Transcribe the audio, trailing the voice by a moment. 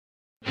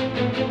All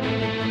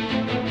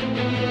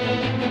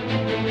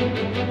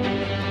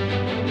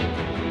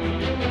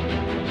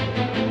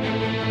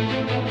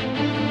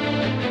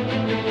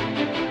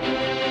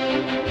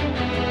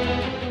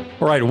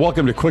right,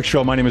 welcome to Quick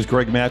Show. My name is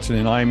Greg Mattson,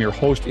 and I am your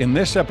host. In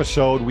this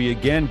episode, we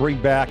again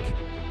bring back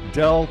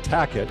Del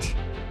Tackett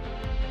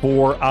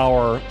for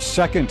our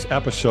second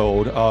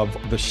episode of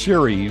the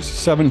series,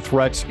 7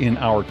 Threats in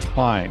Our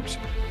Times.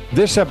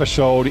 This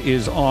episode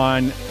is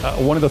on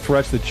one of the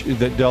threats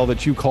that Del,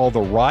 that you call the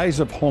rise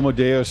of Homo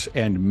Deus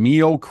and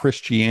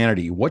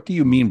Neo-Christianity. What do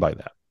you mean by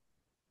that?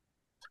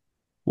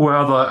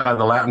 Well,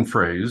 the Latin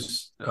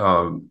phrase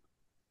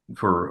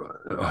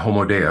for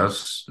Homo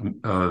Deus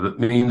that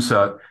means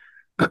that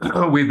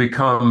we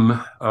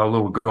become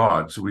little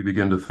gods. We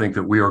begin to think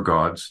that we are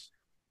gods,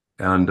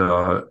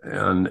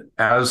 and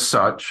as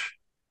such,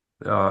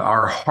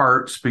 our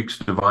heart speaks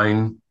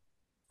divine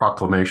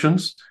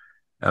proclamations.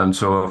 And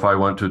so, if I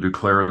want to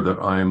declare that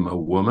I'm a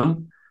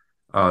woman,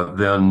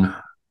 then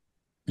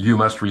you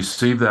must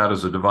receive that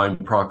as a divine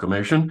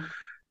proclamation,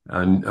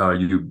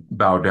 and you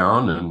bow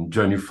down and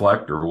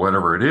genuflect or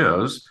whatever it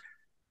is,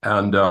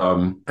 and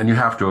you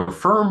have to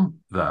affirm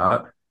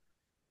that.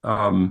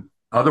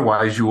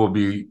 Otherwise, you will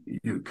be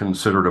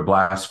considered a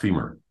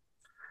blasphemer.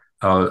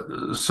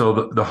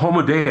 So the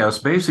Homo Deus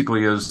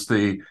basically is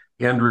the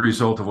end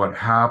result of what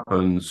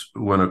happens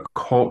when a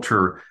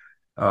culture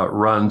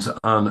runs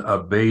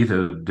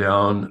unabated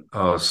down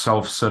a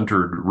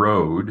self-centered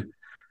road.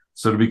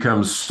 So it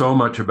becomes so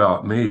much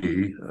about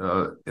me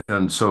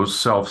and so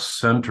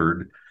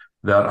self-centered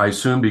that I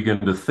soon begin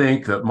to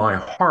think that my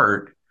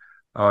heart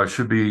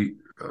should be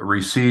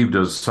received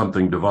as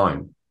something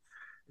divine.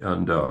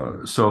 And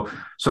so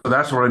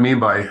that's what I mean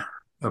by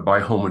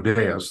Homo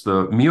Deus.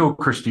 The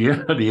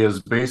Neo-Christianity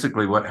is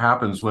basically what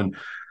happens when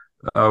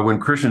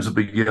Christians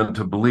begin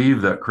to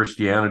believe that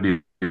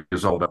Christianity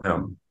is all about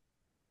them.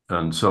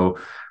 And so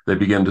they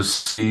begin to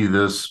see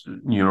this,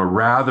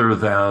 rather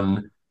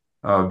than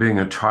being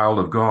a child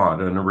of God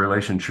and a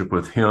relationship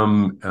with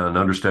Him and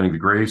understanding the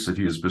grace that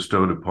He has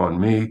bestowed upon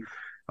me,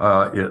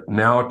 it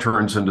now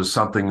turns into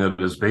something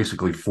that is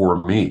basically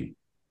for me.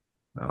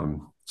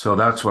 So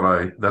that's what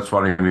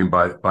I mean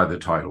by the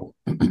title.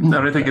 And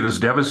I think it is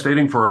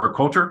devastating for our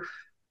culture,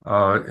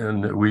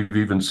 and we've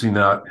even seen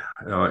that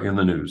in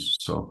the news.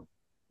 So,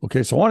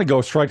 okay, so I want to go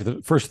straight to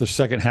the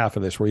second half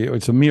of this, where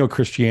it's a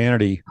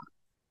Neo-Christianity.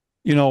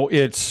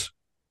 It's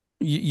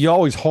you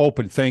always hope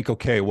and think,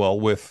 okay, well,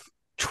 with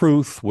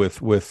truth,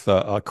 with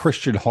a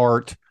Christian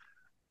heart,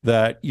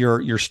 that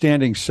you're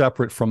standing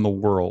separate from the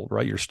world,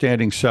 right? You're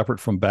standing separate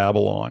from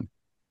Babylon.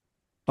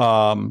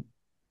 But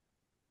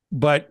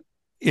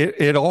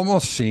it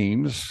almost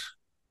seems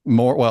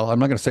more, well, I'm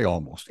not going to say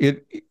almost.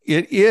 It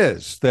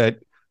is that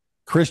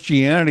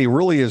Christianity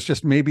really is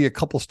just maybe a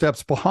couple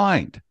steps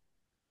behind,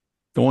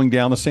 going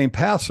down the same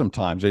path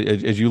sometimes.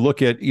 As you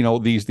look at,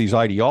 these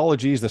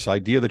ideologies, this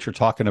idea that you're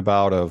talking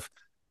about of,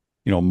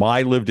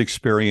 my lived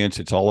experience,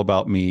 it's all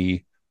about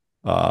me,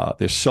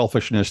 this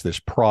selfishness, this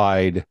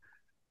pride,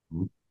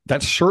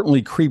 that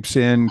certainly creeps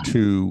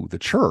into the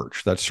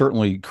church. That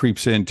certainly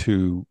creeps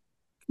into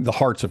the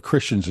hearts of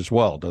Christians as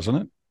well, doesn't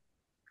it?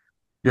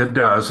 It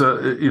does.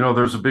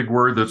 There's a big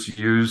word that's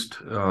used,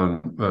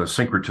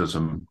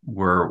 syncretism,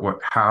 where what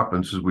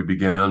happens is we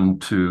begin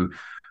to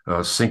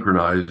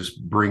synchronize,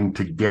 bring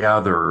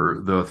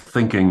together the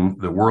thinking,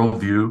 the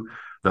worldview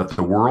that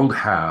the world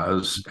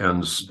has,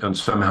 and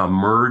somehow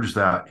merge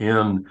that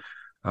in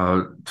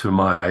to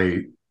my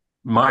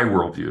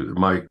worldview,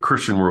 my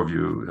Christian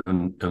worldview,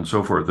 and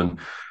so forth.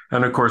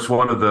 And of course,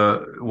 one of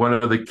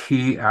the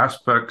key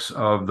aspects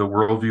of the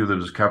worldview that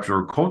has captured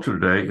our culture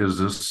today is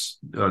this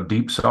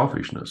deep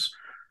selfishness,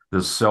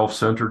 this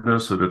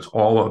self-centeredness, that it's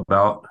all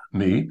about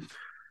me.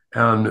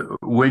 And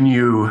when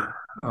you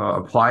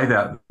apply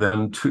that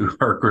then to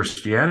our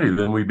Christianity,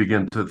 then we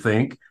begin to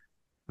think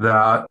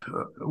that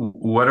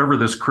whatever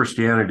this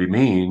Christianity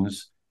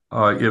means,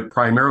 it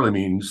primarily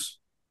means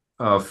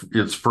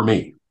it's for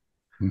me.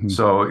 Mm-hmm.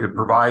 So it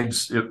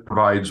provides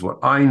what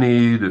I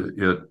need.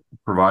 It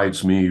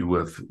provides me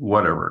with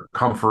whatever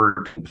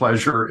comfort and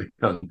pleasure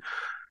and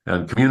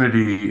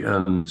community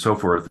and so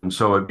forth. And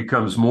so it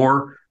becomes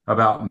more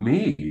about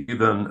me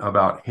than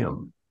about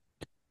Him.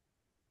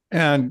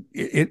 And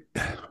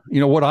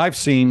what I've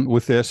seen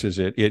with this is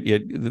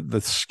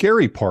the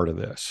scary part of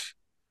this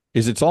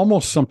is it's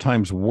almost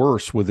sometimes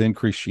worse within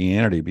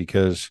Christianity,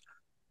 because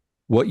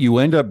what you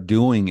end up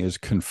doing is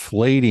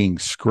conflating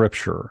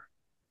Scripture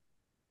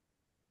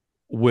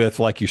with,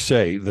 like you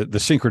say, the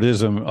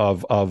syncretism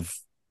of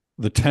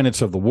the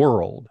tenets of the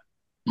world,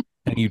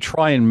 and you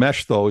try and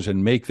mesh those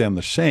and make them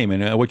the same.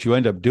 And what you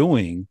end up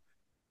doing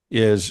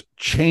is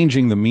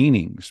changing the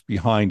meanings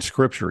behind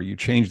Scripture. You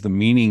change the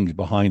meanings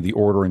behind the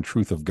order and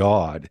truth of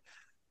God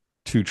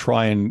to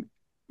try and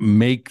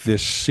make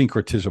this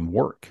syncretism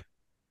work.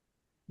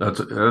 That's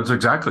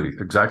exactly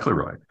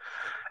right.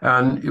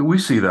 And we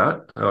see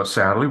that,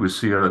 sadly, we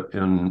see it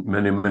in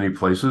many, many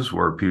places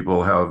where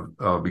people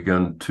have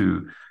begun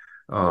to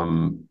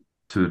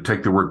to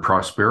take the word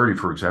prosperity,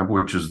 for example,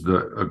 which is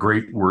a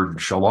great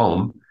word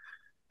shalom,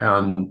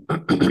 and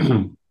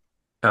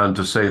and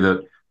to say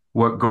that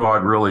what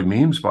God really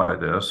means by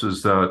this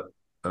is that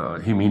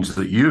he means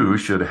that you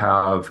should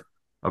have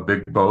a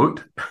big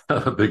boat,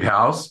 a big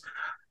house,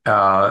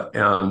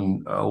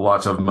 and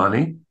lots of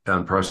money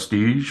and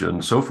prestige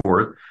and so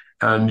forth.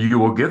 And you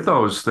will get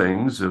those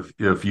things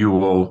if you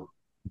will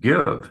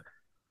give.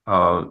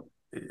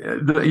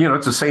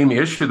 It's the same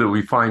issue that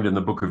we find in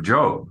the book of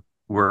Job,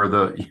 where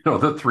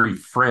the three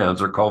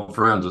friends are called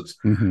friends.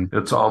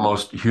 It's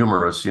almost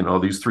humorous.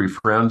 These three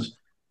friends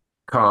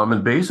come,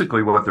 and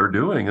basically what they're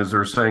doing is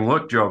they're saying,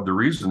 look, Job, the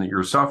reason that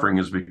you're suffering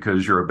is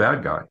because you're a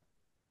bad guy.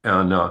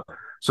 And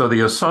so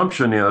the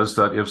assumption is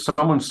that if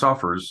someone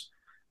suffers,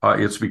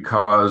 it's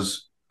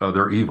because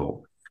they're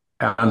evil.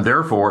 And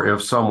therefore,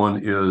 if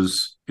someone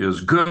is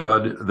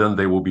good, then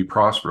they will be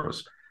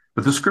prosperous.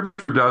 But the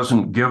scripture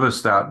doesn't give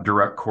us that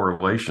direct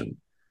correlation.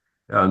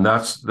 And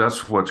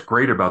that's what's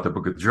great about the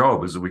book of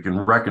Job, is that we can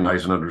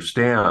recognize and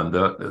understand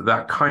that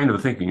that kind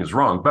of thinking is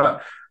wrong.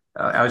 But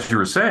as you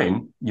were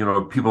saying,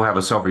 people have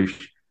a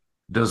selfish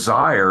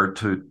desire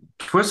to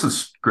twist the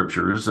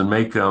scriptures and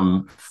make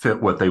them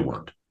fit what they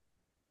want.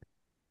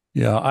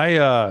 Yeah,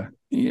 I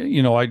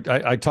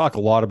talk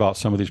a lot about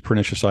some of these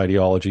pernicious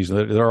ideologies.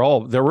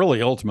 They're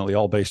really ultimately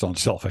all based on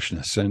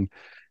selfishness, and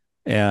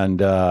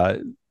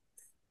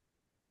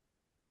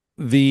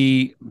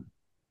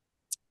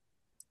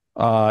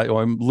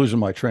I'm losing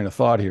my train of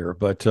thought here,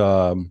 but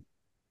well,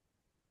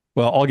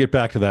 I'll get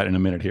back to that in a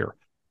minute here.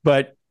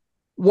 But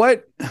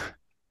what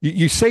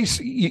you say,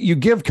 you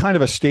give kind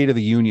of a State of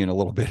the Union a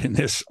little bit in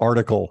this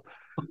article,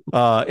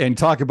 and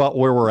talk about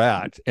where we're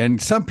at.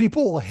 And some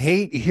people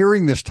hate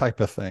hearing this type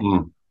of thing.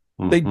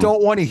 Mm-hmm. They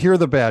don't want to hear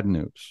the bad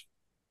news,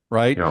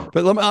 right? Yeah.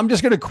 But I'm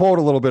just going to quote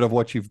a little bit of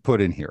what you've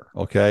put in here,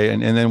 okay?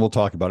 And then we'll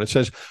talk about it. It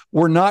says,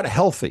 we're not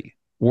healthy.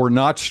 We're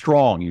not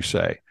strong, you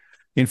say.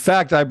 In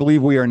fact, I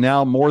believe we are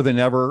now more than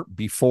ever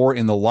before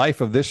in the life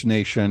of this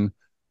nation,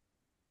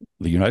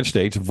 the United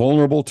States,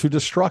 vulnerable to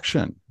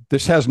destruction.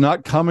 This has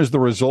not come as the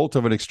result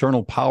of an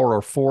external power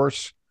or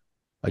force.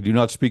 I do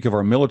not speak of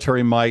our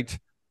military might,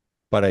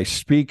 but I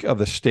speak of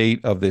the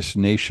state of this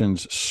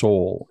nation's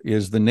soul.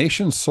 Is the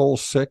nation's soul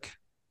sick?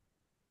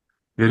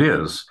 It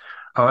is.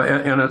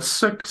 And it's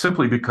sick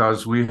simply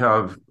because we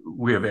have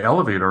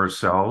elevated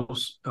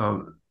ourselves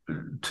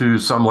to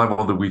some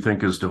level that we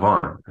think is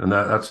divine. And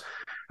that's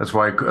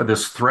why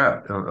this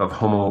threat of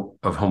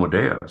Homo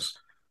Deus.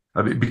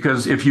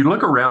 Because if you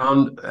look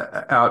around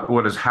at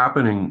what is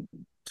happening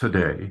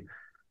today,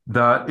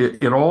 that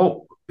it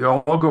all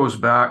goes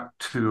back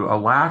to a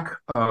lack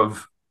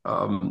of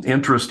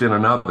interest in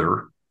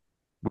another,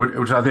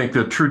 which I think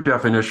the true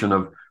definition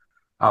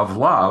of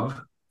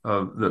love,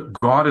 that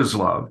God is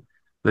love,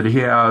 that he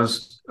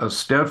has a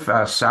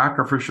steadfast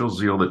sacrificial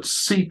zeal that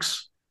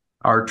seeks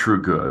our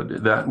true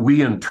good, that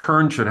we in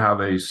turn should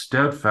have a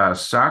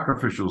steadfast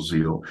sacrificial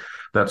zeal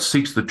that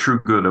seeks the true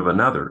good of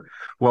another.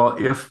 Well,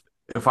 if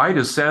I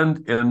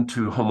descend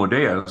into Homo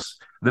Deus,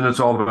 then it's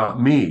all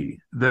about me.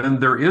 Then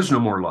there is no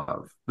more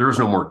love. There is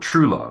no more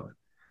true love.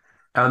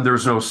 And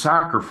there's no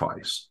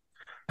sacrifice.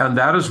 And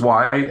that is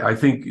why I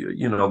think,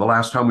 the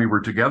last time we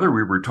were together,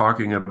 we were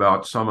talking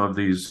about some of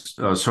these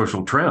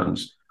social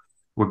trends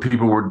where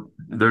people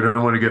they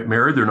don't want to get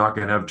married, they're not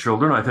going to have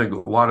children. I think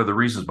a lot of the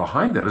reasons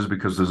behind that is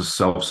because there's a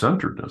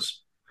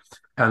self-centeredness.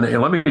 And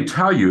let me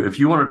tell you, if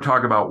you want to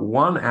talk about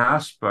one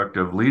aspect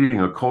of leading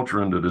a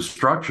culture into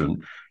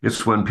destruction,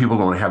 it's when people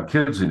don't have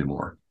kids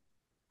anymore.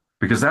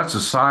 Because that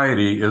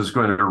society is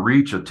going to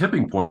reach a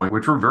tipping point,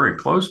 which we're very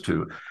close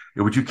to,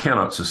 in which you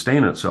cannot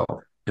sustain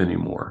itself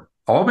anymore.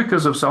 All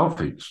because of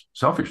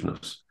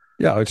selfishness.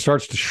 Yeah, it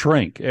starts to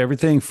shrink.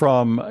 Everything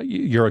from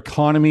your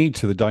economy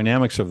to the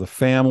dynamics of the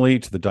family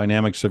to the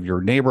dynamics of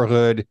your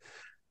neighborhood,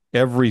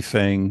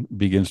 everything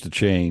begins to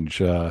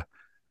change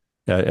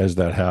as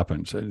that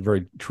happens.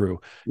 Very true.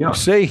 Yeah. You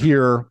say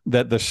here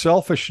that the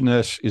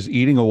selfishness is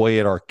eating away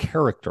at our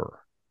character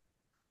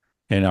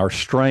and our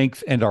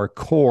strength and our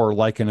core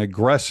like an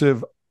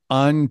aggressive,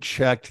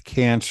 unchecked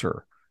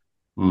cancer.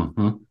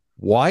 Mm-hmm.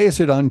 Why is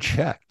it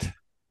unchecked?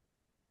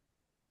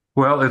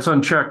 Well, it's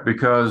unchecked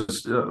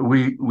because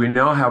we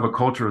now have a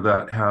culture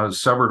that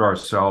has severed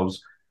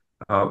ourselves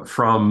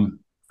from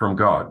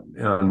God,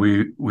 and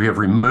we have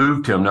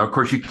removed him. Now, of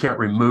course, you can't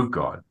remove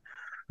God,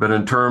 but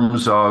in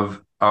terms of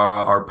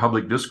our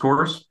public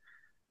discourse,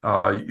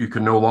 you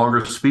can no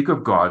longer speak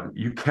of God.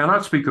 You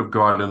cannot speak of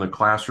God in the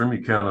classroom.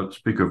 You cannot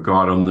speak of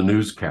God on the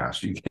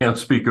newscast. You can't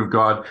speak of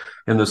God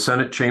in the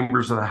Senate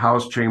chambers or the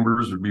House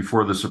chambers or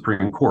before the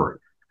Supreme Court.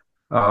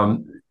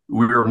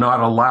 We are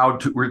not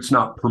allowed to, it's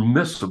not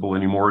permissible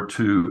anymore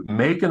to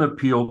make an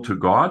appeal to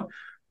God,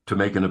 to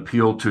make an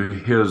appeal to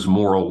his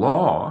moral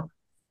law.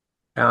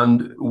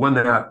 And when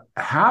that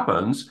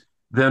happens,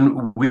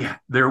 then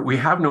we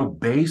have no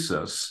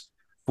basis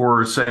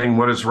for saying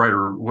what is right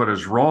or what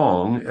is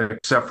wrong,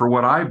 except for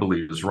what I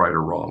believe is right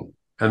or wrong.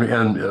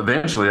 And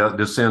eventually that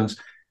descends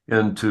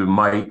into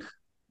might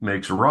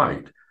makes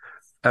right.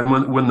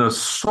 And when the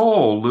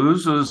soul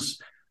loses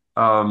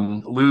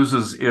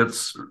loses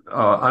its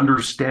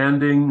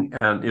understanding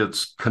and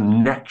its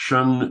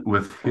connection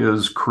with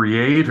his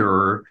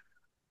creator,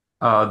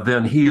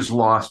 then he's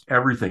lost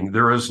everything.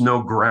 There is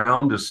no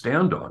ground to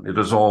stand on. It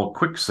is all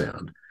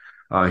quicksand.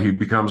 He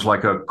becomes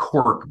like a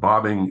cork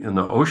bobbing in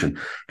the ocean.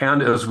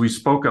 And as we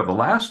spoke of the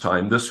last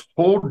time, this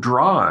whole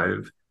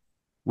drive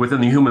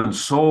within the human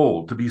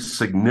soul to be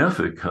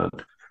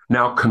significant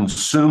now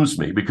consumes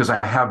me because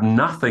I have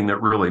nothing that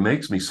really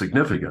makes me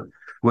significant.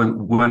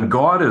 When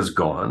God is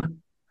gone,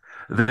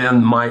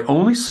 then my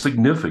only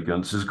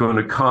significance is going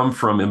to come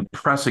from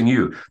impressing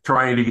you,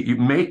 trying to get you,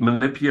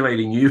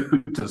 manipulating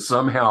you to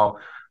somehow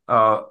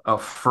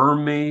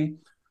affirm me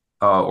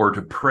or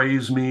to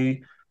praise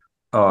me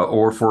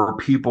or for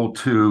people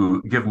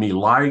to give me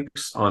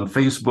likes on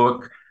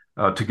Facebook,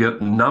 to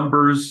get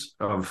numbers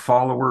of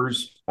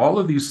followers. All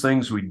of these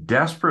things we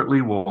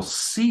desperately will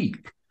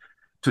seek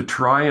to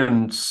try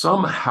and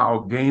somehow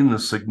gain the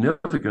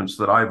significance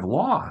that I've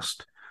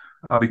lost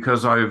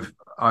because I've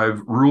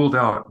ruled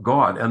out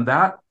God. And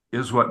that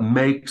is what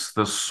makes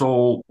the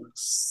soul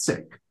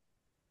sick,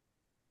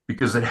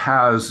 because it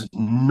has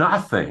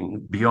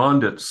nothing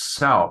beyond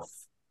itself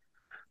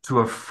to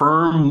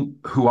affirm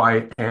who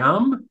I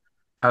am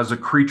as a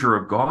creature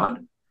of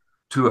God,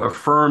 to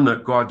affirm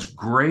that God's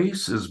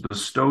grace is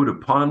bestowed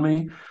upon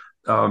me.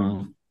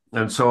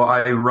 And so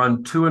I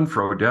run to and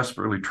fro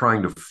desperately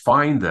trying to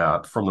find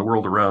that from the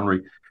world around me.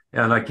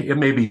 And it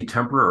may be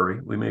temporary.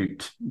 We may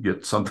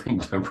get something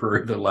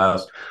temporary that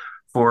lasts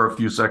for a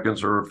few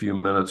seconds or a few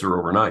minutes or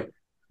overnight,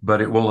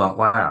 but it will not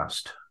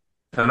last.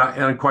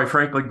 And quite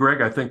frankly,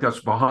 Greg, I think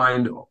that's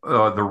behind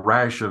the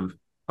rash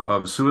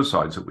of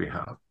suicides that we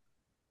have.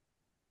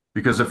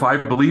 Because if I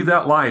believe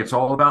that lie, it's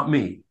all about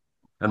me,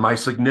 and my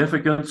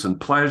significance and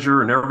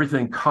pleasure and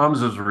everything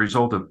comes as a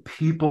result of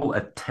people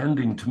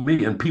attending to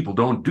me, and people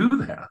don't do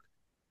that,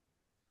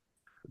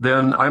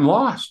 then I'm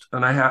lost,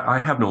 and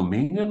I have no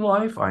meaning in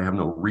life. I have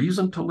no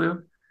reason to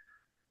live.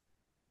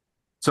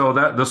 So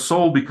that the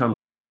soul becomes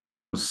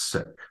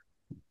sick.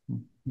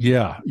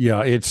 Yeah,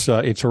 it's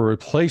a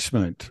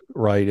replacement,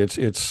 right?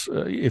 It's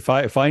if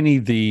I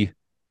need the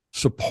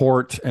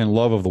support and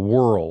love of the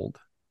world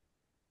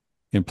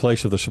in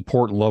place of the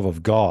support and love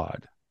of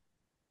God,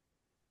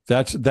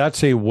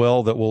 that's a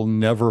well that will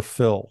never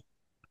fill.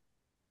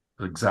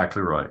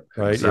 Exactly right.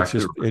 Right.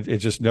 Exactly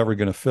It's just never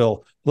going to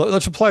fill.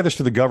 Let's apply this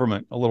to the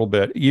government a little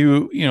bit.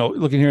 You know,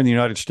 looking here in the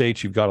United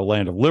States, you've got a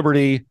land of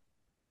liberty.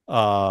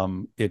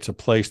 It's a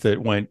place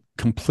that went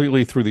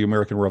completely through the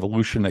American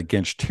Revolution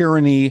against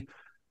tyranny.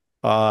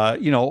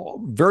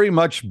 Very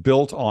much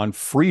built on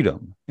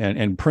freedom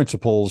and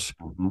principles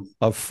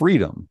of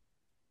freedom.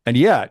 And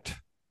yet,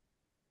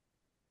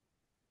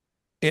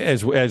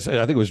 as I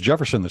think it was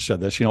Jefferson that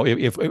said this,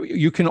 if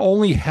you can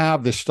only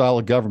have this style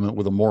of government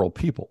with a moral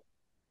people.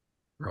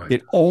 right.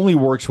 It only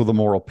works with a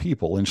moral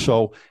people. And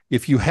so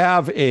if you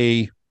have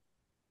the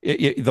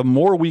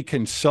more we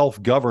can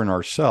self-govern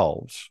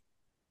ourselves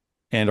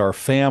and our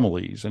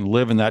families and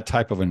live in that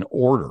type of an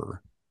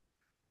order,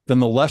 then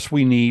the less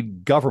we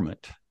need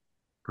government.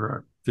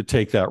 Correct. To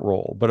take that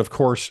role. But of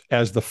course,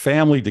 as the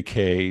family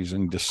decays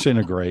and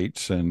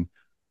disintegrates and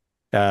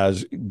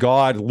as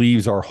God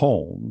leaves our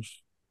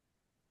homes,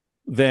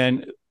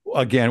 then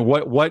again,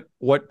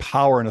 what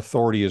power and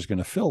authority is going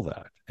to fill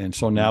that? And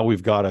so now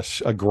we've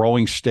got a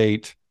growing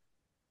state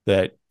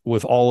that,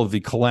 with all of the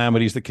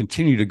calamities that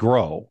continue to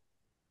grow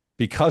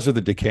because of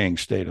the decaying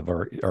state of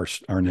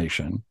our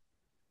nation,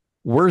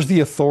 where's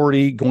the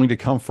authority going to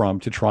come from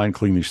to try and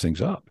clean these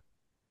things up?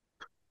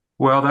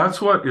 Well,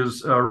 that's what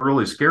is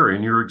really scary,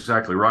 and you're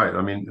exactly right.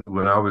 I mean,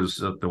 when I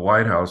was at the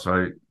White House,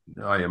 I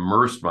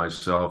immersed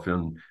myself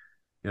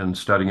in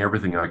studying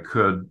everything I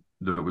could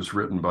that was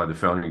written by the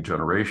founding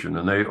generation,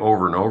 and they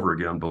over and over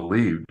again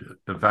believed.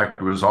 In fact,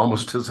 it was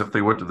almost as if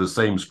they went to the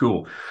same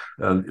school.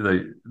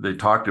 They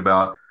talked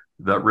about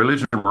that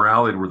religion and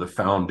morality were the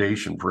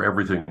foundation for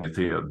everything that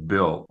they had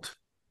built.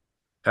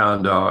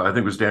 And I think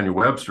it was Daniel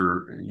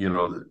Webster,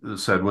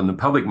 said, when the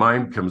public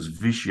mind becomes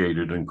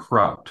vitiated and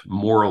corrupt,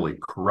 morally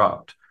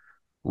corrupt,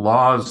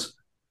 laws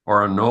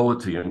are a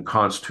nullity and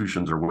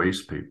constitutions are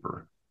waste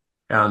paper.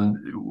 And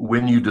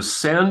when you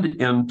descend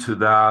into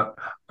that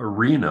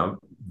arena,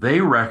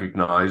 they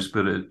recognize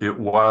that it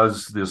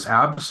was this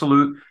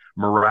absolute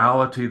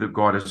morality that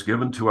God has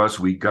given to us.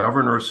 We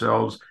govern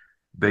ourselves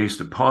based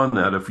upon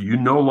that. If you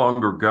no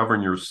longer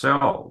govern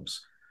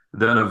yourselves,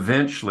 then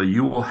eventually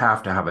you will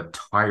have to have a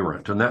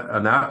tyrant, and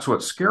that's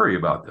what's scary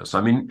about this.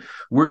 I mean,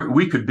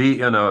 we could be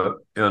in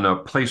a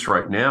place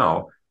right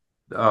now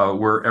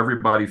where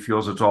everybody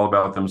feels it's all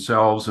about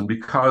themselves, and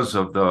because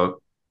of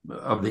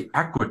the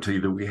equity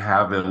that we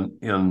have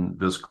in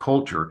this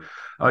culture,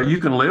 you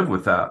can live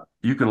with that.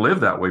 You can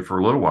live that way for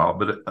a little while,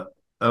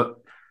 but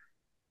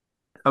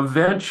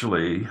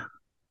eventually,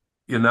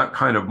 in that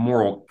kind of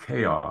moral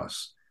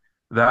chaos,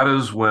 that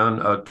is when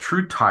a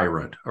true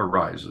tyrant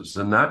arises,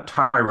 and that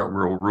tyrant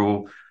will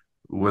rule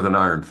with an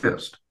iron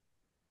fist.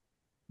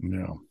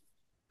 No.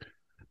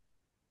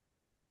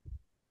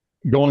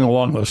 going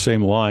along those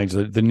same lines,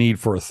 the need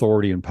for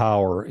authority and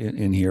power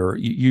in here,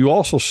 you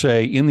also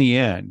say in the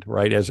end,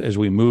 right, as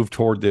we move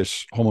toward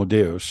this Homo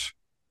Deus,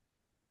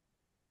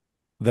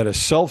 that a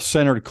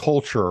self-centered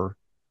culture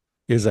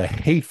is a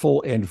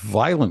hateful and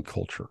violent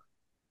culture,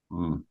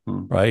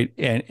 Mm-hmm. right?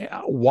 And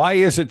why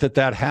is it that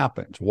that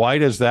happens? Why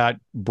does that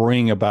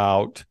bring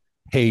about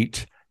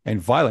hate and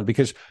violence?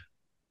 Because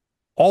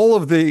all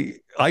of the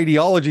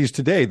ideologies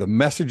today, the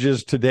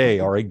messages today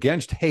are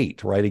against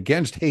hate, right?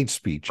 Against hate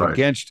speech, Right.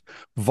 against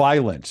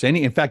violence.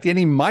 In fact,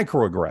 any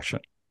microaggression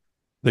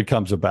that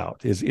comes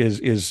about is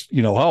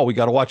oh, we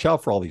got to watch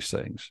out for all these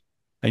things.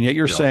 And yet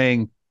you're Yeah.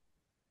 saying,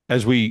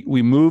 as we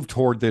move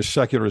toward this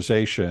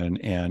secularization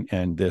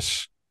and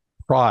this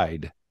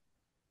pride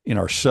in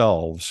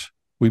ourselves,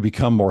 we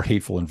become more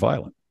hateful and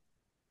violent.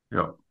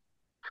 Yeah.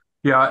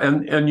 Yeah,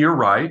 and you're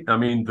right. I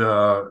mean,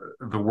 the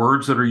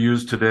words that are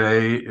used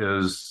today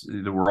is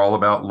we're all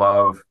about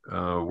love.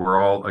 We're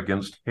all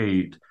against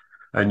hate,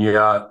 and yet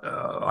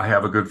I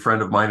have a good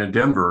friend of mine in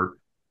Denver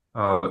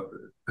uh,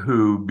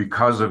 who,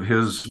 because of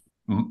his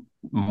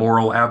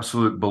moral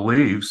absolute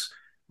beliefs,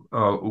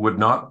 would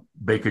not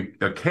bake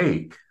a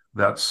cake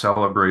that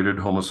celebrated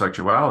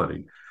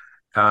homosexuality.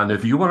 And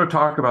if you want to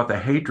talk about the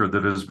hatred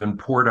that has been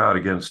poured out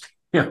against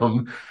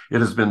him, it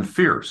has been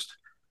fierce.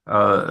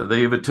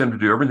 They have attempted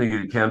to do everything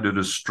they can to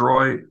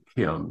destroy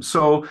him.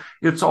 So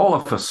it's all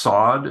a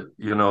facade,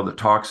 that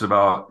talks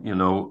about,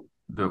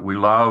 that we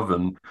love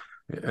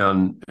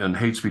and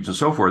hate speech and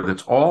so forth.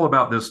 It's all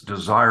about this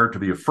desire to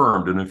be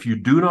affirmed. And if you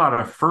do not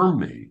affirm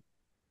me,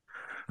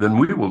 then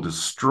we will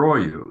destroy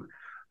you.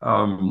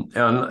 And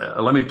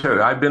let me tell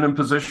you, I've been in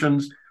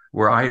positions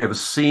where I have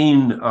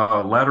seen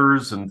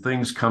letters and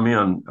things come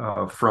in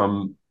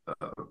from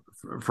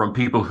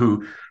people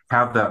who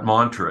have that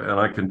mantra. And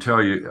I can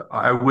tell you,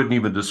 I wouldn't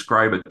even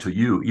describe it to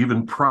you,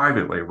 even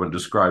privately, I wouldn't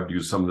describe to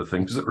you some of the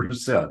things that were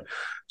said.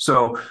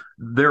 So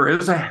there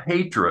is a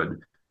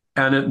hatred.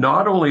 And it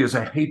not only is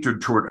a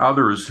hatred toward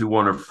others who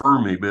want to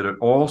affirm me, but it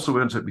also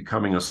ends up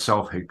becoming a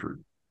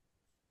self-hatred.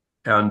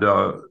 And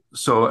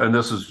and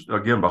this is,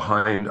 again,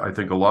 behind, I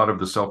think, a lot of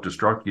the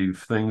self-destructive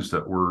things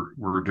that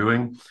we're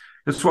doing.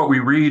 It's what we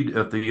read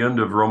at the end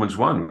of Romans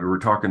 1. We were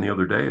talking the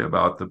other day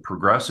about the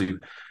progressive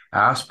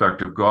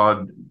aspect of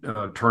God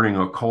turning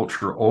a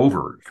culture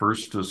over,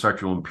 first to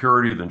sexual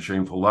impurity, then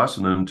shameful lust,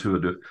 and then to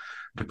a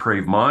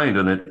depraved mind.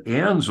 And it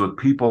ends with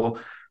people,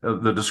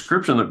 the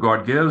description that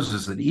God gives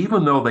is that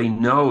even though they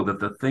know that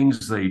the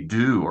things they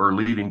do are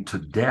leading to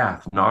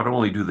death, not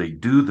only do they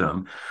do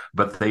them,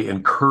 but they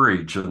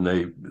encourage and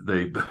they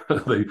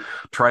they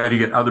try to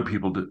get other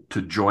people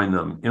to join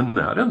them in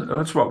that. And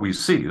that's what we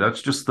see.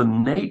 That's just the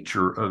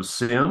nature of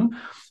sin.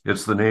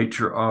 It's the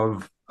nature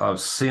of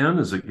sin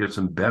as it gets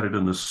embedded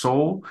in the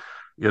soul.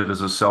 It is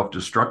a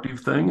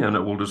self-destructive thing, and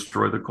it will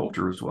destroy the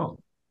culture as well.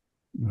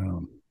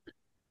 I'm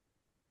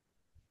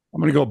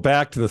going to go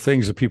back to the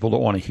things that people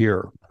don't want to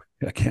hear.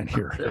 I can't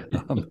hear.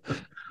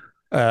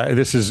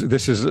 This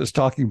is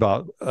talking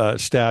about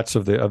stats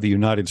of the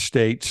United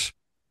States.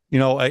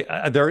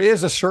 There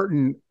is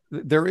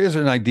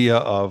an idea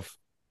of,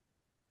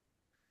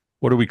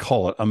 what do we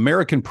call it?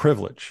 American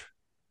privilege,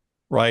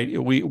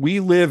 right? We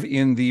live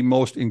in the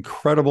most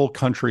incredible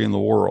country in the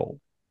world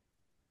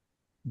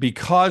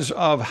because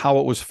of how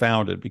it was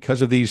founded,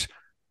 because of these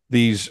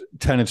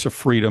tenets of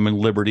freedom and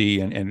liberty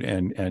and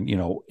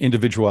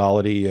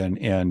individuality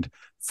and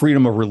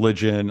freedom of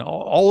religion,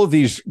 all of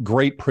these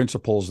great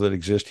principles that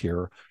exist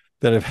here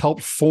that have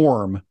helped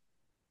form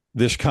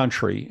this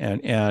country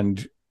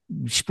and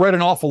spread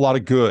an awful lot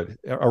of good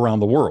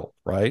around the world,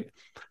 right?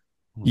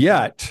 Mm-hmm.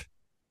 Yet,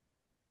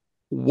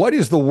 what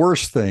is the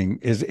worst thing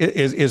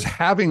is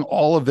having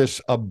all of this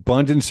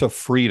abundance of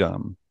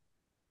freedom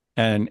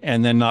and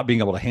then not being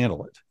able to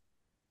handle it,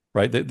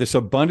 right? This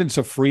abundance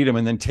of freedom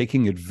and then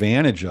taking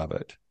advantage of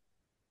it.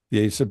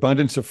 This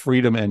abundance of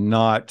freedom and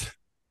not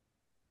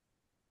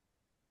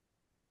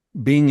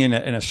being in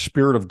a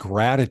spirit of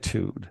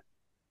gratitude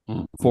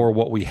for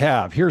what we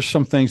have. Here's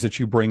some things that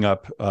you bring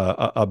up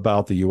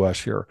about the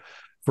U.S. here.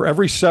 For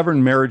every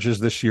 7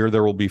 marriages this year,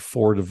 there will be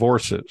 4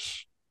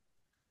 divorces.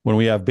 When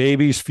we have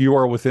babies, few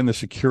are within the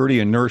security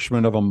and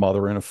nourishment of a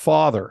mother and a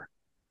father.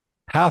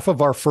 Half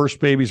of our first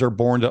babies are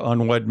born to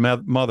unwed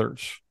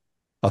mothers.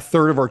 A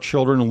third of our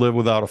children live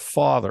without a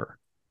father.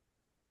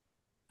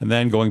 And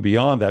then going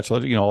beyond that, so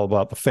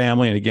about the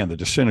family, and again, the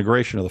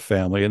disintegration of the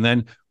family. And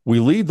then we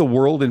lead the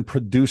world in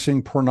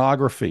producing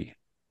pornography.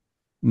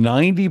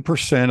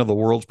 90% of the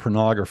world's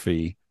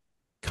pornography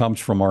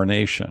comes from our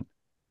nation.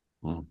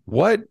 Mm-hmm.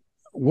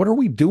 What are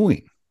we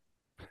doing?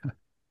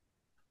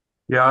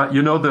 Yeah,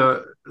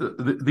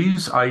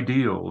 these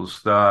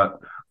ideals that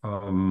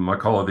I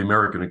call it the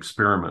American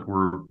experiment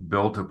were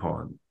built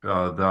upon,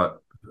 that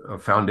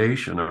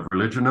foundation of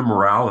religion and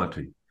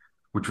morality,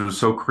 which was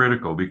so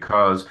critical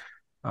because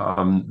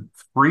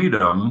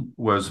freedom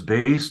was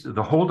based,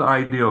 the whole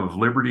idea of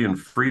liberty and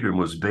freedom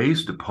was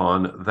based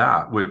upon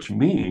that, which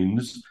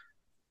means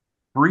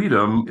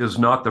freedom is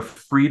not the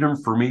freedom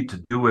for me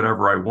to do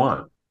whatever I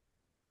want.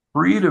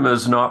 Freedom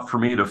is not for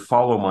me to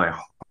follow my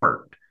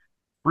heart.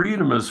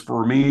 Freedom is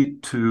for me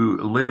to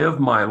live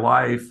my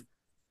life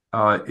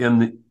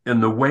in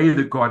the way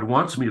that God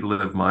wants me to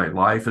live my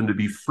life, and to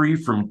be free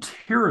from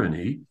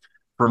tyranny,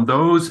 from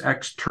those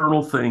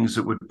external things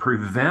that would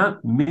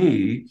prevent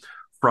me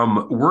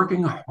from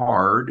working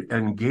hard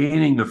and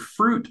gaining the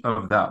fruit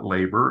of that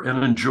labor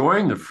and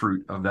enjoying the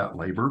fruit of that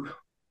labor,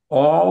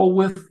 all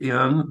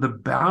within the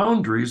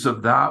boundaries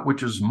of that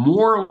which is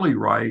morally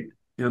right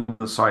in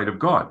the sight of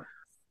God.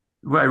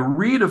 I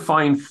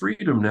redefine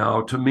freedom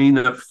now to mean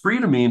that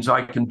freedom means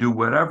I can do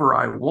whatever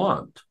I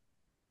want.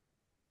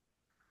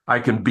 I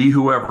can be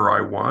whoever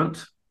I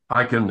want.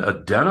 I can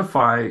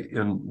identify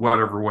in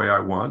whatever way I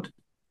want.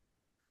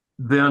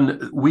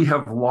 Then we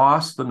have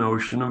lost the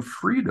notion of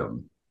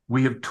freedom.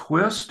 We have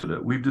twisted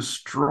it, we've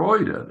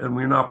destroyed it, and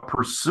we're now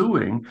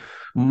pursuing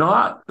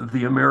not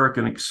the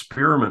American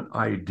experiment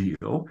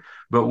ideal,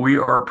 but we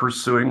are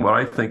pursuing what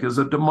I think is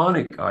a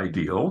demonic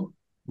ideal,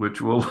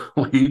 which will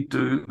lead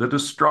to the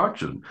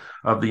destruction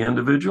of the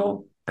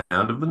individual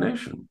and of the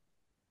nation.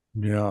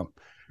 Yeah.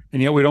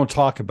 And yet we don't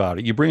talk about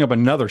it. You bring up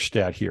another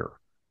stat here.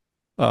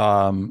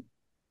 In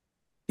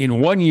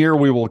 1 year,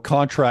 we will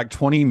contract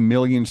 20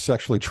 million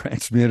sexually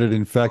transmitted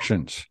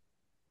infections.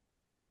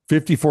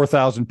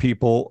 54,000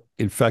 people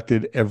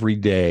infected every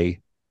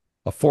day.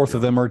 A fourth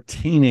of them are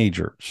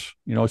teenagers.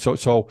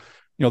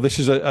 This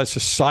is a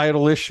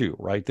societal issue,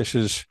 right? This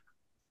is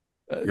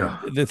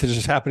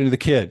happening to the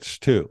kids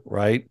too,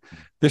 right?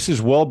 This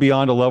is well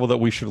beyond a level that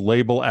we should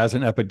label as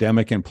an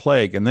epidemic and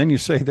plague. And then you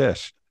say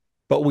this,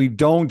 but we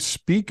don't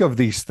speak of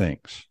these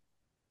things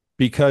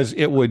because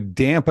it would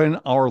dampen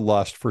our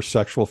lust for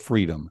sexual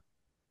freedom.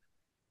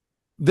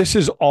 This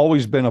has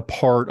always been a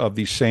part of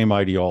these same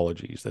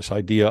ideologies, this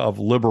idea of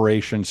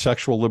liberation,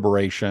 sexual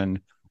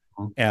liberation.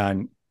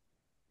 And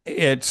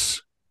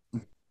it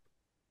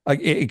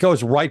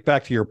goes right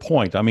back to your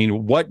point. I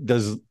mean, what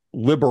does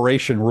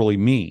liberation really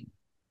mean?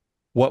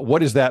 What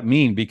does that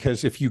mean?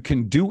 Because if you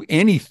can do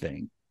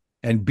anything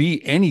and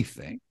be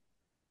anything,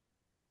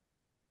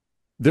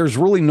 there's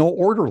really no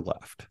order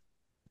left.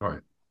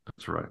 Right.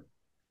 That's right.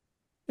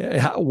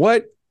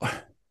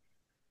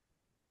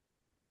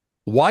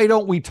 Why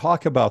don't we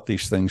talk about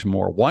these things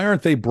more? Why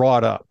aren't they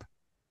brought up?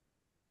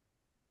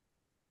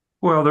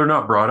 Well, they're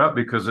not brought up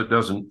because it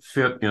doesn't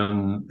fit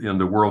in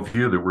the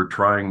worldview that we're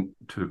trying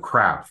to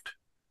craft.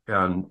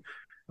 And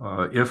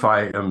if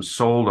I am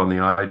sold on the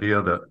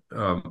idea that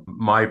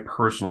my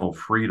personal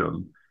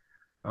freedom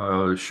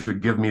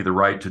should give me the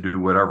right to do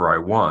whatever I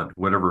want,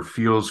 whatever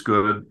feels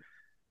good,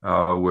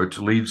 which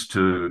leads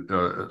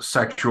to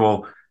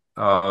sexual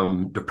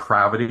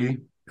depravity,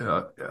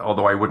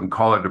 although I wouldn't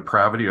call it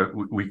depravity,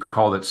 we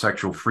call it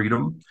sexual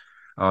freedom,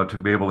 to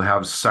be able to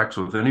have sex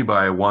with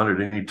anybody I want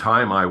at any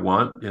time I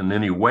want, in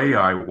any way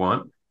I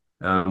want,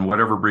 and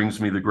whatever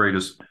brings me the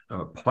greatest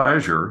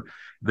pleasure.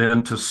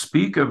 Then to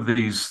speak of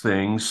these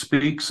things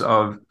speaks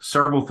of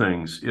several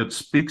things. It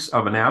speaks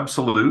of an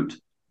absolute,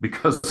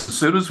 because as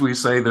soon as we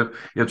say that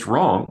it's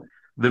wrong,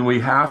 then we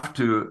have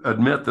to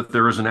admit that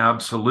there is an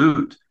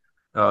absolute.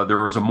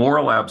 There is a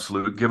moral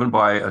absolute given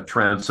by a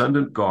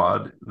transcendent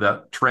God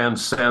that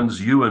transcends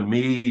you and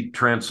me,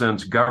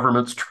 transcends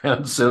governments,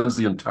 transcends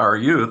the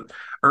entire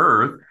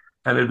earth,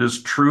 and it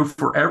is true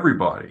for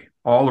everybody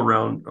all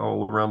around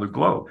the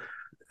globe.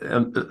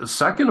 And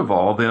second of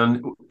all,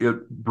 then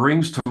it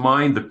brings to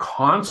mind the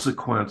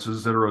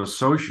consequences that are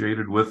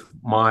associated with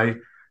my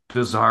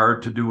desire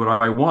to do what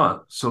I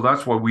want. So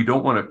that's why we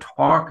don't want to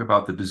talk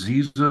about the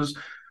diseases.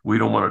 We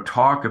don't want to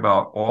talk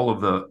about all of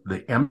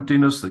the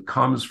emptiness that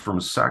comes from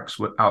sex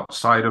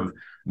outside of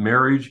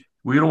marriage.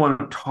 We don't want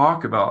to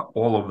talk about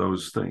all of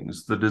those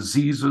things, the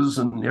diseases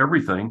and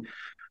everything,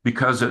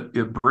 because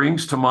it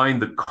brings to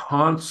mind the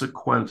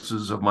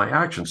consequences of my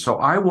actions. So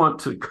I want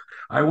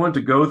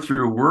to go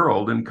through a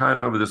world in kind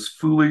of this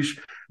foolish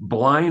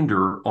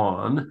blinder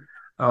on,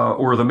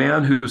 or the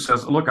man who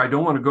says, "Look, I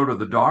don't want to go to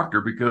the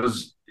doctor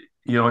because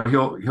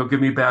he'll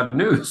give me bad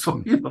news."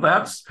 So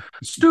that's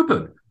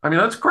stupid. I mean,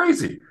 that's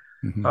crazy.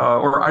 Mm-hmm.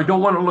 Or I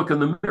don't want to look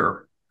in the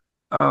mirror.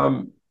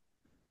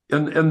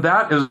 And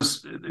that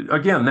is,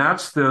 again,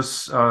 that's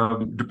this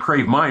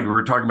depraved mind we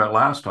were talking about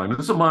last time.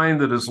 It's a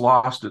mind that has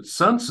lost its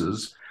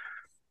senses,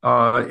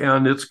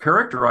 and it's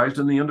characterized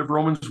in the end of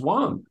Romans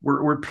 1,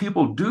 where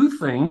people do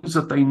things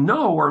that they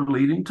know are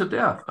leading to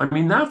death. I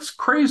mean, that's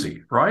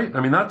crazy, right? I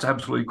mean, that's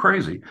absolutely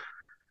crazy.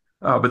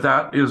 But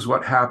that is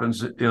what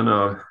happens in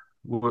a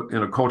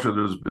culture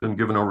that has been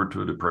given over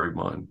to a depraved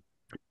mind.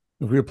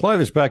 If we apply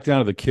this back down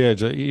to the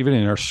kids, even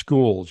in our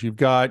schools, you've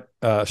got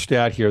a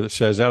stat here that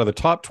says out of the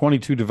top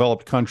 22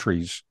 developed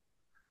countries,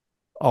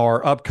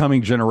 our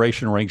upcoming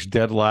generation ranks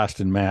dead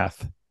last in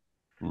math,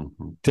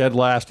 dead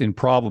last in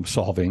problem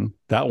solving.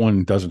 That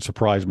one doesn't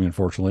surprise me,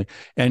 unfortunately,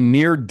 and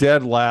near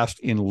dead last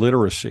in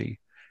literacy.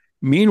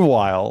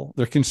 Meanwhile,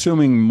 they're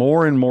consuming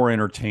more and more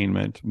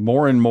entertainment,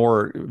 more and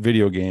more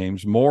video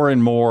games, more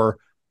and more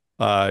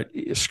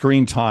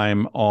screen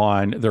time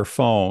on their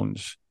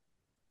phones.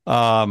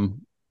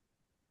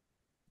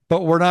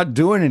 but we're not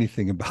doing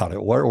anything about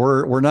it.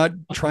 We're not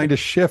trying to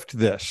shift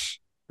this.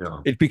 Yeah.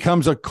 It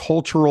becomes a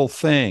cultural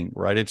thing,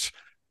 right? It's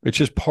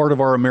just part of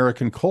our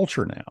American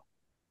culture now.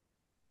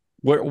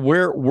 But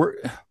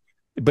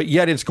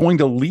yet it's going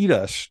to lead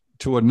us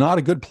to not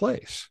a good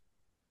place.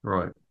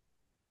 Right.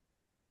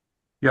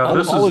 Yeah,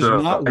 All is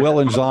not well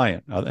in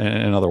Zion,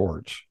 in other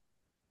words.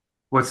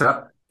 What's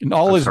that? And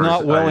all is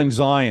not well in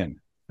Zion.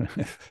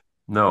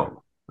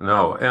 No.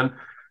 And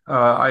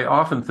I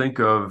often think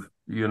of,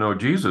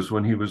 Jesus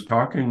when he was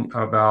talking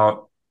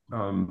about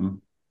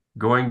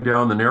going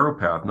down the narrow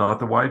path, not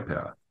the wide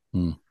path.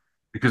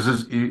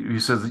 Because he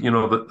says,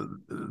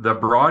 the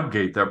broad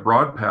gate, that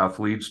broad path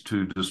leads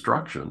to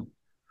destruction.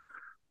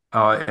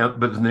 But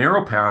the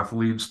narrow path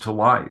leads to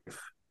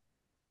life.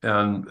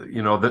 And,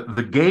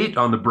 the gate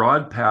on the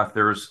broad path,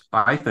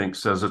 I think,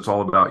 says it's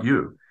all about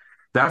you.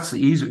 That's the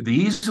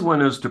easy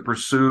one is to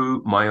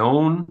pursue my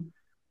own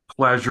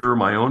pleasure,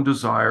 my own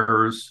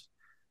desires,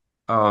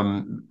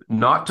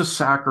 not to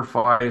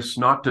sacrifice,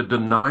 not to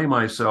deny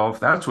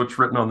myself. That's what's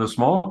written on the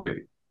small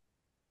gate.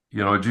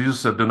 Jesus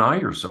said, deny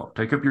yourself,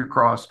 take up your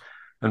cross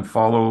and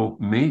follow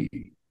me.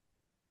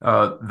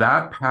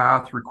 That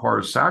path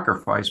requires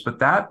sacrifice, but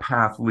that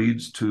path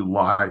leads to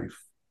life.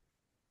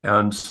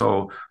 And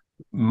so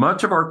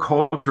much of our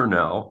culture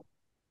now,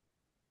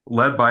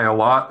 led by a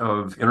lot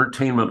of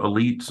entertainment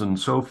elites and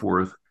so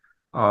forth,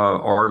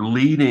 are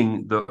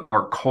leading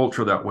our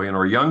culture that way. And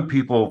our young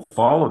people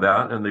follow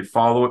that, and they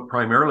follow it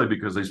primarily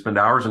because they spend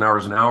hours and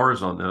hours and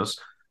hours on this,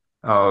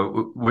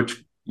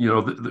 which,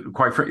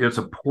 quite frankly, it's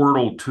a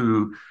portal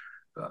to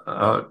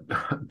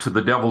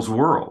the devil's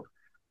world.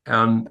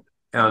 And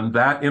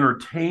that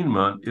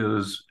entertainment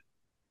is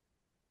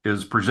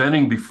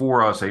presenting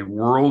before us a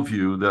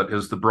worldview that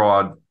is the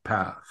broad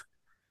path.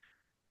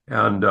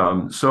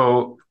 And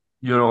so,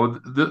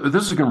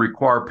 this is going to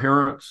require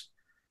parents,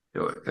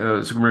 it's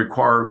going to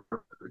require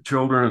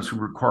children, it's going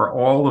to require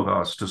all of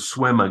us to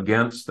swim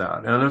against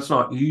that. And it's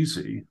not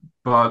easy,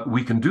 but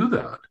we can do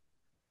that.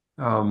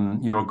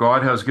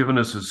 God has given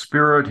us his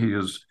spirit, he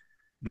has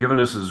given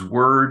us his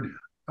word,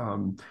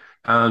 and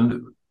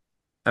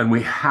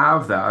we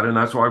have that. And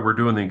that's why we're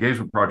doing the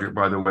engagement project,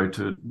 by the way,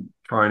 to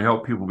try and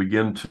help people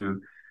begin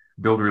to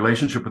build a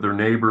relationship with their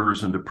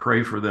neighbors and to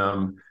pray for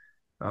them,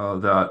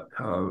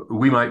 that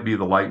we might be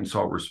the light and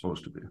salt we're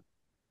supposed to be.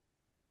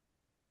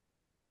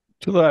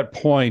 To that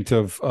point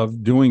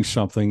of doing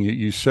something,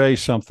 you say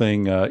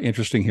something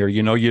interesting here.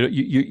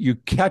 You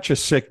catch a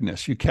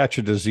sickness, you catch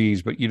a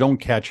disease, but you don't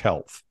catch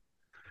health.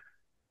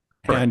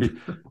 Right.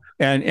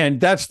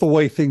 And that's the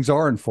way things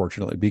are,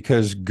 unfortunately,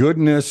 because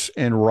goodness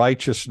and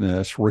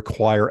righteousness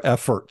require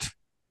effort.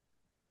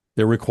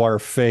 They require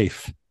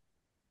faith,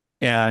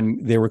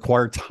 and they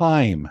require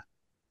time,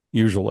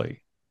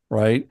 usually,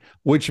 right?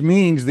 Which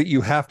means that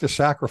you have to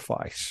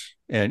sacrifice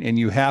and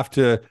you have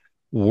to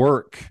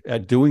work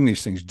at doing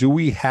these things. Do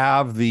we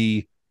have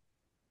the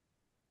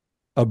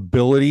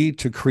ability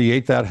to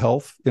create that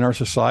health in our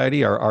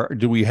society?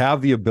 Do we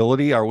have the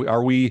ability?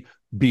 Are we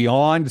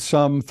beyond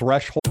some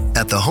threshold?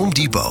 At the Home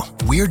Depot,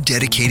 we're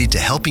dedicated to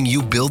helping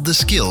you build the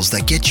skills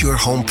that get your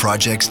home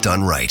projects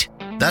done right.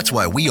 That's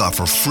why we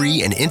offer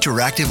free and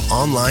interactive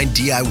online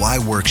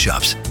DIY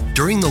workshops.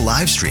 During the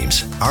live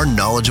streams, our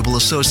knowledgeable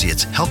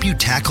associates help you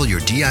tackle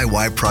your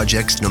DIY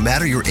projects no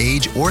matter your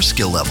age or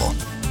skill level.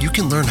 You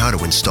can learn how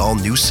to install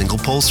new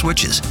single-pole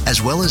switches,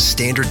 as well as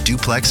standard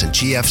duplex and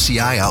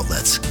GFCI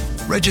outlets.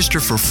 Register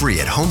for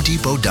free at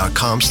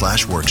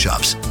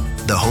homedepot.com/workshops.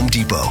 The Home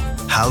Depot,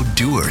 how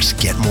doers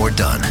get more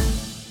done.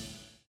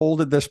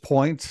 At this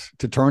point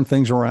to turn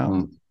things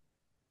around?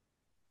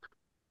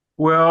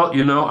 Well,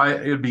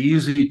 it'd be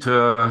easy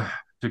to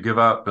give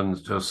up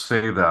and just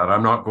say that.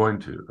 I'm not going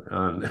to.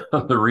 And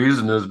the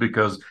reason is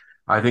because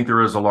I think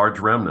there is a large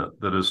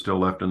remnant that is still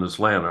left in this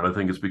land. And I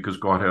think it's because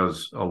God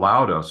has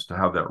allowed us to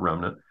have that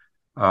remnant.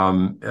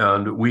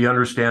 And we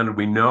understand and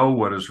we know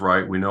what is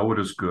right. We know what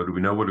is good. We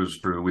know what is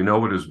true. We know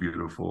what is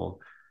beautiful.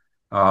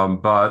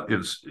 But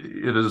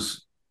it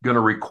is going to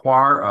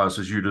require us,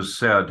 as you just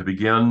said, to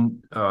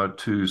begin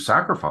to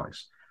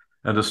sacrifice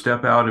and to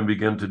step out and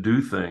begin to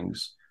do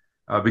things.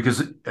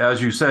 Because, as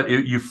you said,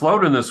 you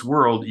float in this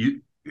world.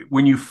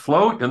 When you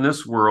float in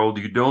this world,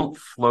 you don't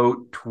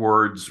float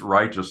towards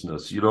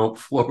righteousness. You don't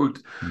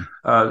float.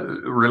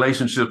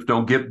 Relationships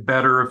don't get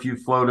better if you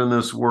float in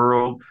this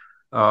world.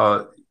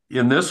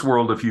 In this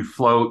world, if you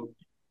float,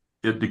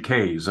 it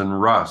decays and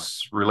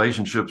rusts.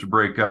 Relationships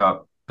break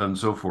up and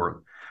so forth.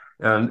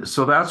 And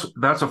so that's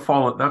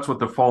what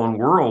the fallen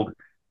world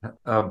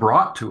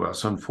brought to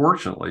us,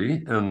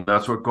 unfortunately, and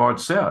that's what God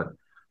said.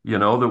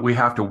 That we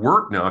have to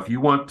work now. If you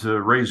want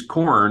to raise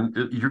corn,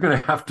 you're going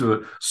to have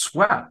to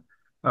sweat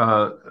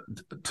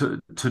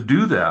to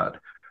do that.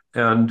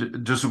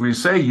 And just as we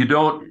say,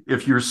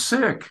 if you're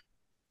sick,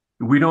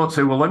 we don't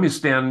say, well, let me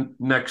stand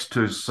next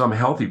to some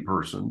healthy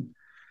person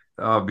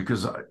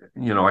because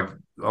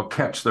I'll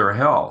catch their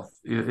health.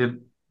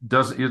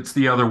 It's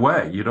the other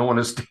way. You don't want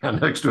to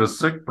stand next to a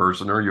sick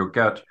person or you'll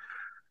catch,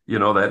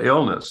 that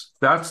illness.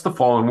 That's the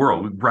fallen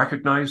world. We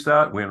recognize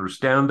that. We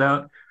understand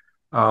that.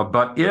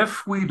 But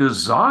if we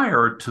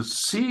desire to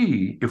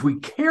see, if we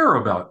care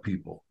about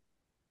people,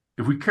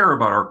 if we care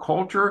about our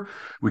culture,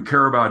 we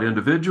care about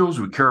individuals,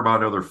 we care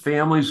about other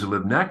families who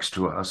live next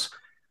to us,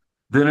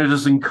 then it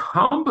is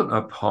incumbent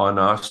upon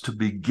us to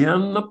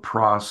begin the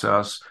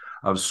process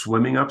of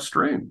swimming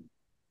upstream.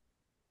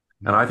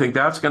 And I think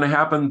that's going to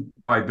happen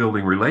by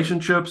building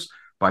relationships,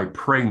 by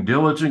praying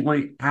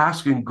diligently,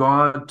 asking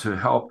God to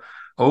help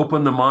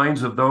open the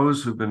minds of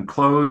those who've been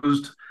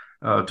closed,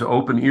 to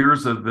open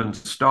ears that have been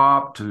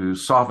stopped, to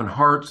soften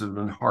hearts that have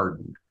been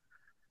hardened.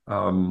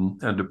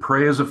 And to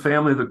pray as a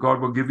family that God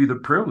will give you the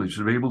privilege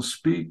to be able to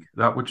speak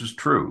that which is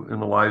true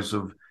in the lives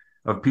of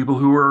people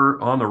who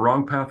are on the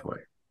wrong pathway.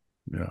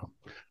 Yeah.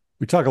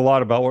 We talk a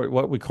lot about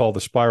what we call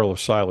the spiral of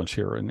silence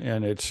here.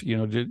 And it's,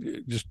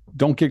 just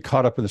don't get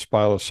caught up in the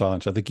spiral of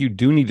silence. I think you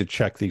do need to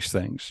check these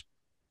things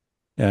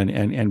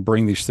and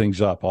bring these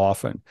things up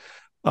often.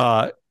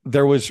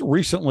 There was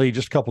recently,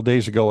 just a couple of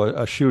days ago,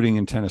 a shooting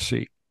in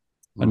Tennessee,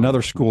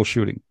 another school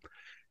shooting.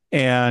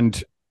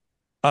 And,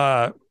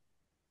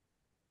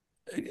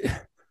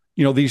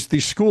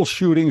 these school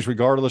shootings,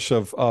 regardless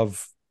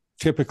of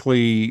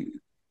typically,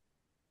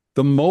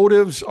 the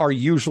motives are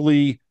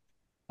usually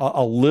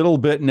a little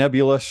bit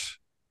nebulous,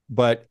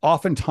 but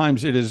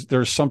oftentimes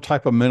there's some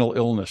type of mental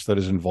illness that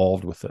is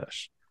involved with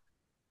this.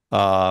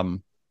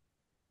 And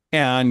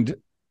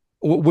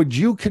would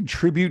you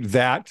contribute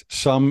that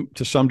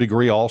to some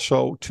degree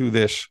also to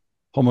this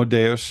Homo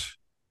Deus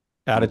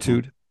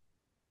attitude?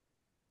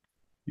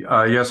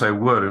 Yes, I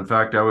would. In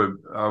fact, I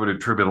would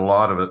attribute a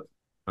lot of it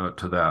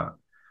to that.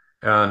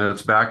 And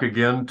it's back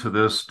again to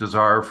this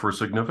desire for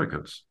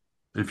significance.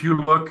 If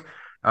you look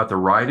at the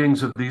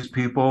writings of these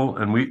people,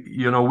 and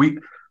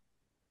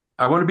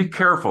I want to be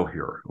careful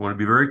here. I want to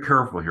be very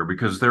careful here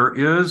because there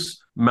is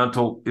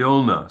mental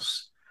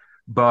illness,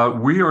 but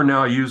we are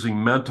now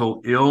using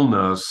mental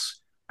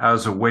illness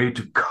as a way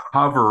to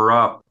cover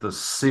up the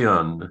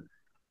sin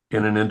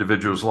in an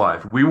individual's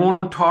life. We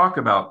won't talk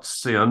about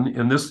sin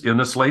in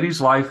this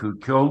lady's life who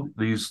killed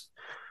these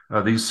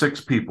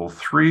 6 people,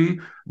 3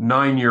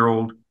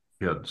 9-year-old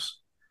kids,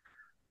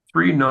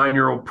 3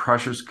 9-year-old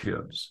precious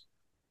kids.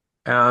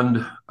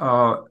 And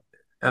I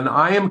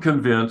am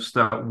convinced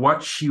that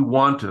what she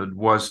wanted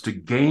was to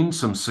gain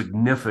some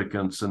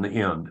significance in the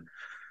end.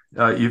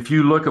 If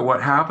you look at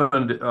what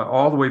happened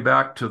all the way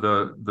back to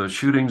the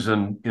shootings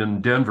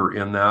in Denver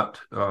in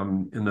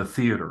the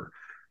theater,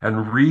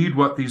 and read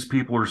what these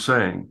people are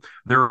saying,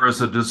 there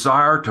is a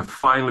desire to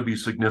finally be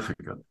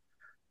significant,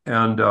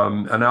 and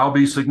I'll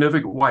be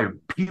significant. Why?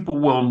 People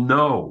will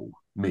know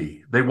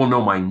me. They will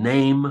know my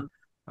name.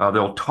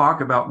 They'll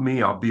talk about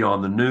me. I'll be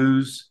on the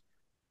news.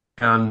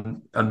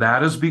 And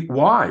that is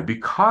why?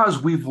 Because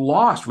we've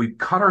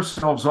cut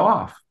ourselves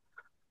off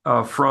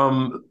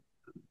from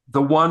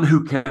the one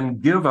who can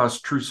give us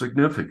true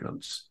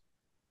significance.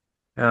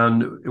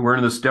 And we're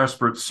in this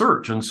desperate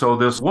search. And so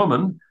this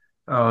woman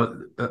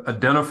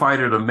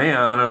identified it a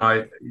man.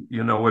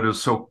 And what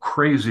is so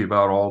crazy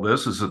about all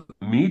this is that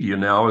the media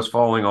now is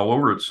falling all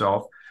over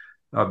itself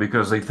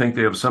because they think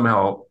they have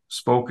somehow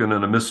spoken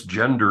in a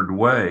misgendered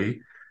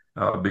way.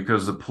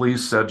 Because the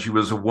police said she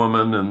was a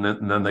woman, and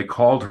then they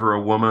called her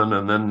a woman,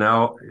 and then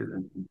now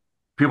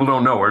people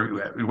don't know.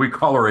 We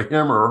call her a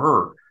him or a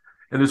her.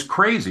 And it's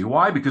crazy.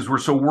 Why? Because we're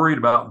so worried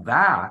about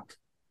that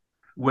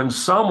when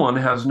someone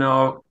has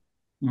now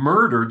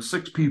murdered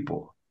 6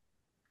 people.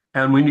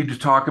 And we need to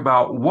talk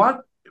about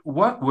what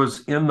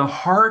was in the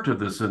heart of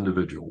this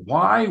individual.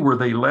 Why were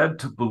they led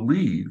to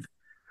believe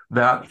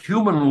that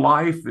human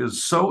life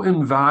is so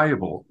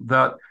invaluable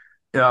that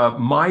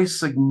my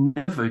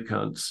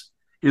significance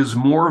is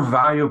more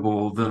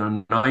valuable than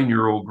a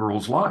 9-year-old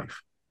girl's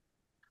life?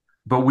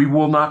 But we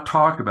will not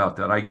talk about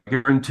that. I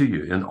guarantee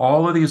you, in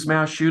all of these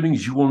mass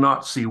shootings, you will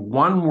not see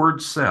one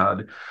word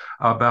said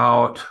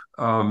about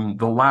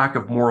the lack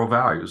of moral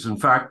values. In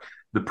fact,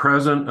 the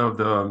president of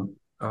the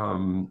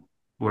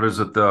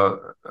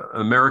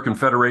American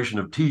Federation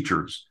of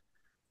Teachers,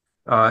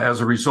 as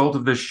a result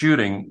of this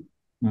shooting,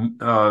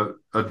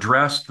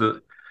 addressed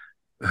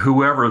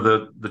whoever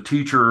the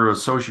teacher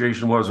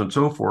association was and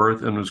so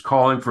forth, and was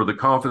calling for the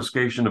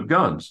confiscation of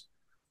guns.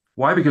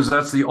 Why? Because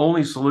that's the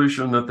only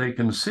solution that they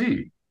can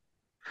see.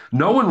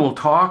 No one will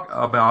talk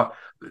about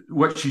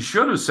what she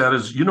should have said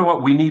is, you know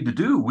what we need to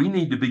do? We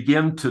need to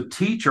begin to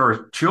teach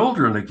our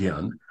children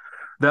again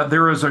that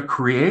there is a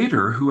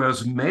creator who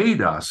has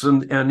made us,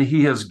 and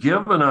he has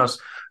given us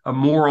a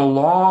moral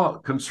law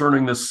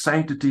concerning the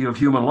sanctity of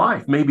human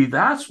life. Maybe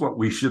that's what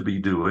we should be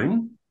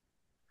doing,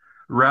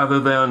 rather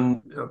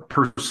than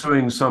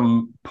pursuing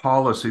some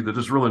policy that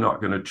is really not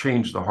going to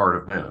change the heart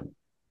of man.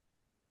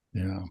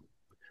 Yeah.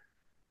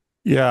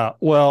 Yeah.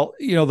 Well,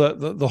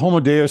 the Homo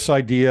Deus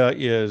idea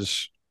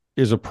is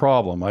a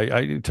problem.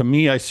 To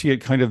me, I see it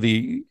kind of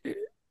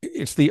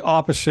it's the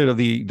opposite of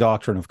the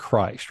doctrine of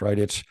Christ, right?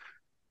 It's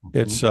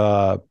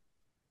you're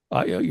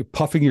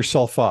puffing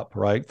yourself up,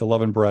 right? The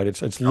leavened bread.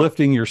 It's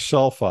lifting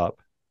yourself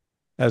up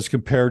as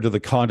compared to the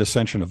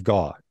condescension of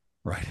God,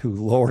 right? Who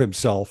lowered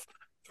himself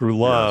through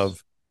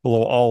love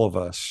below all of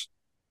us.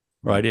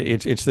 right?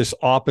 It's this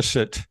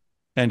opposite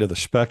end of the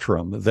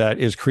spectrum that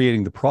is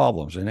creating the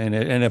problems.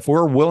 And if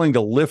we're willing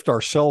to lift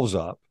ourselves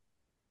up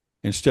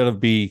instead of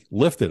be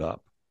lifted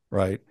up,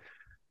 right,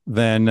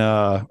 then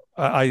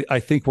I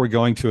think we're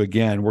going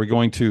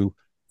to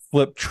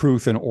flip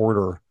truth and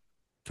order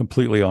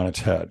completely on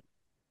its head.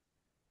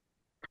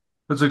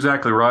 That's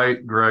exactly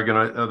right, Greg.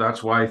 And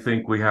that's why I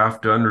think we have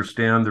to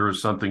understand there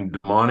is something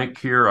demonic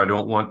here. I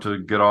don't want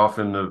to get off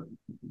into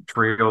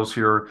trails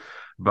here,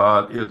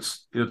 but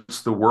it's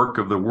the work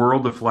of the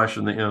world, the flesh,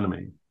 and the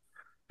enemy.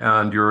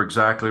 And you're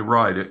exactly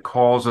right. It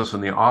calls us in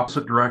the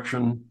opposite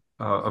direction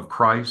of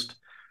Christ,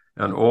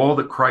 and all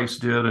that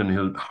Christ did in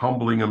his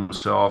humbling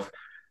himself,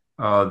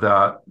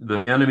 that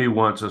the enemy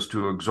wants us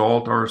to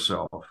exalt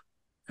ourselves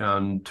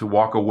and to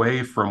walk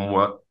away from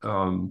what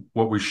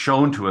was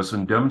shown to us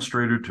and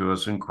demonstrated to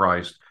us in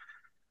Christ,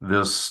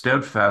 this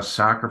steadfast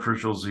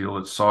sacrificial zeal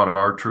that sought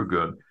our true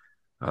good.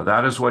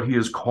 That is what he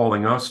is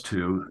calling us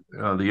to.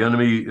 The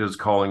enemy is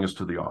calling us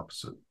to the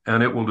opposite,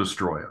 and it will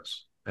destroy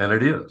us. And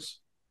it is.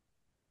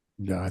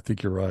 Yeah, I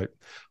think you're right.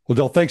 Well,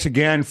 Del, thanks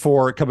again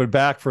for coming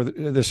back for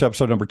this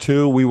episode number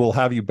 2. We will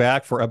have you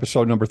back for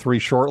episode number 3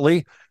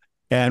 shortly,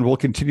 and we'll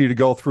continue to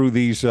go through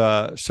these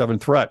 7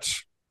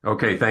 threats.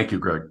 Okay, thank you,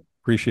 Greg.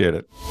 Appreciate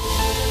it.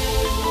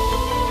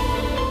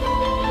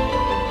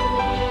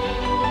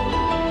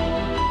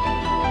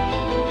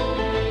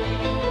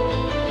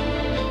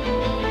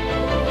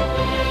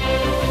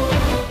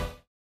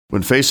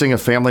 When facing a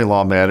family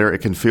law matter, it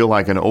can feel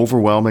like an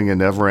overwhelming and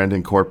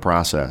never-ending court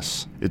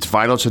process. It's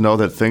vital to know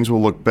that things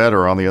will look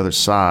better on the other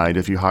side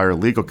if you hire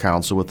legal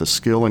counsel with the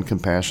skill and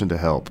compassion to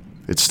help.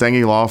 At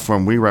Stengy Law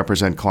Firm, we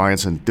represent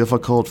clients in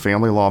difficult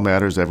family law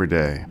matters every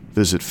day.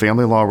 Visit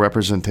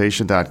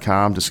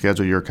FamilyLawRepresentation.com to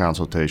schedule your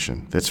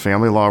consultation. That's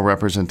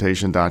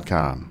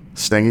FamilyLawRepresentation.com.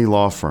 Stengy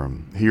Law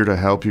Firm, here to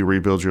help you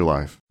rebuild your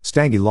life.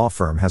 Stengy Law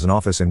Firm has an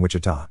office in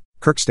Wichita.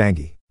 Kirk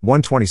Stengy,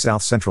 120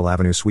 South Central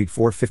Avenue, Suite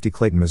 450,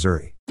 Clayton,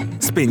 Missouri.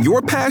 Spin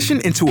your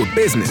passion into a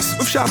business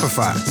with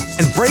Shopify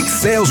and break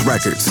sales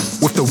records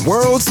with the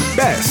world's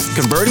best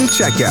converting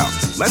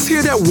checkout. Let's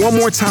hear that one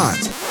more time.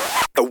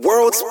 The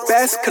world's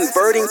best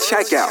converting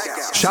checkout.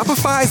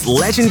 Shopify's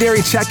legendary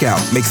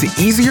checkout makes it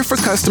easier for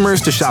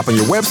customers to shop on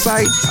your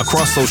website,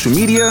 across social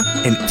media,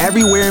 and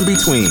everywhere in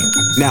between.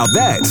 Now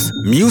that's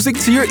music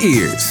to your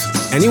ears.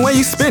 Any way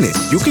you spin it,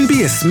 you can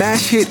be a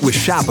smash hit with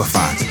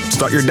Shopify.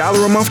 Start your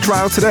 $1 a month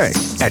trial today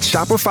at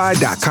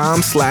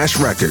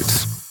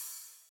shopify.com/records.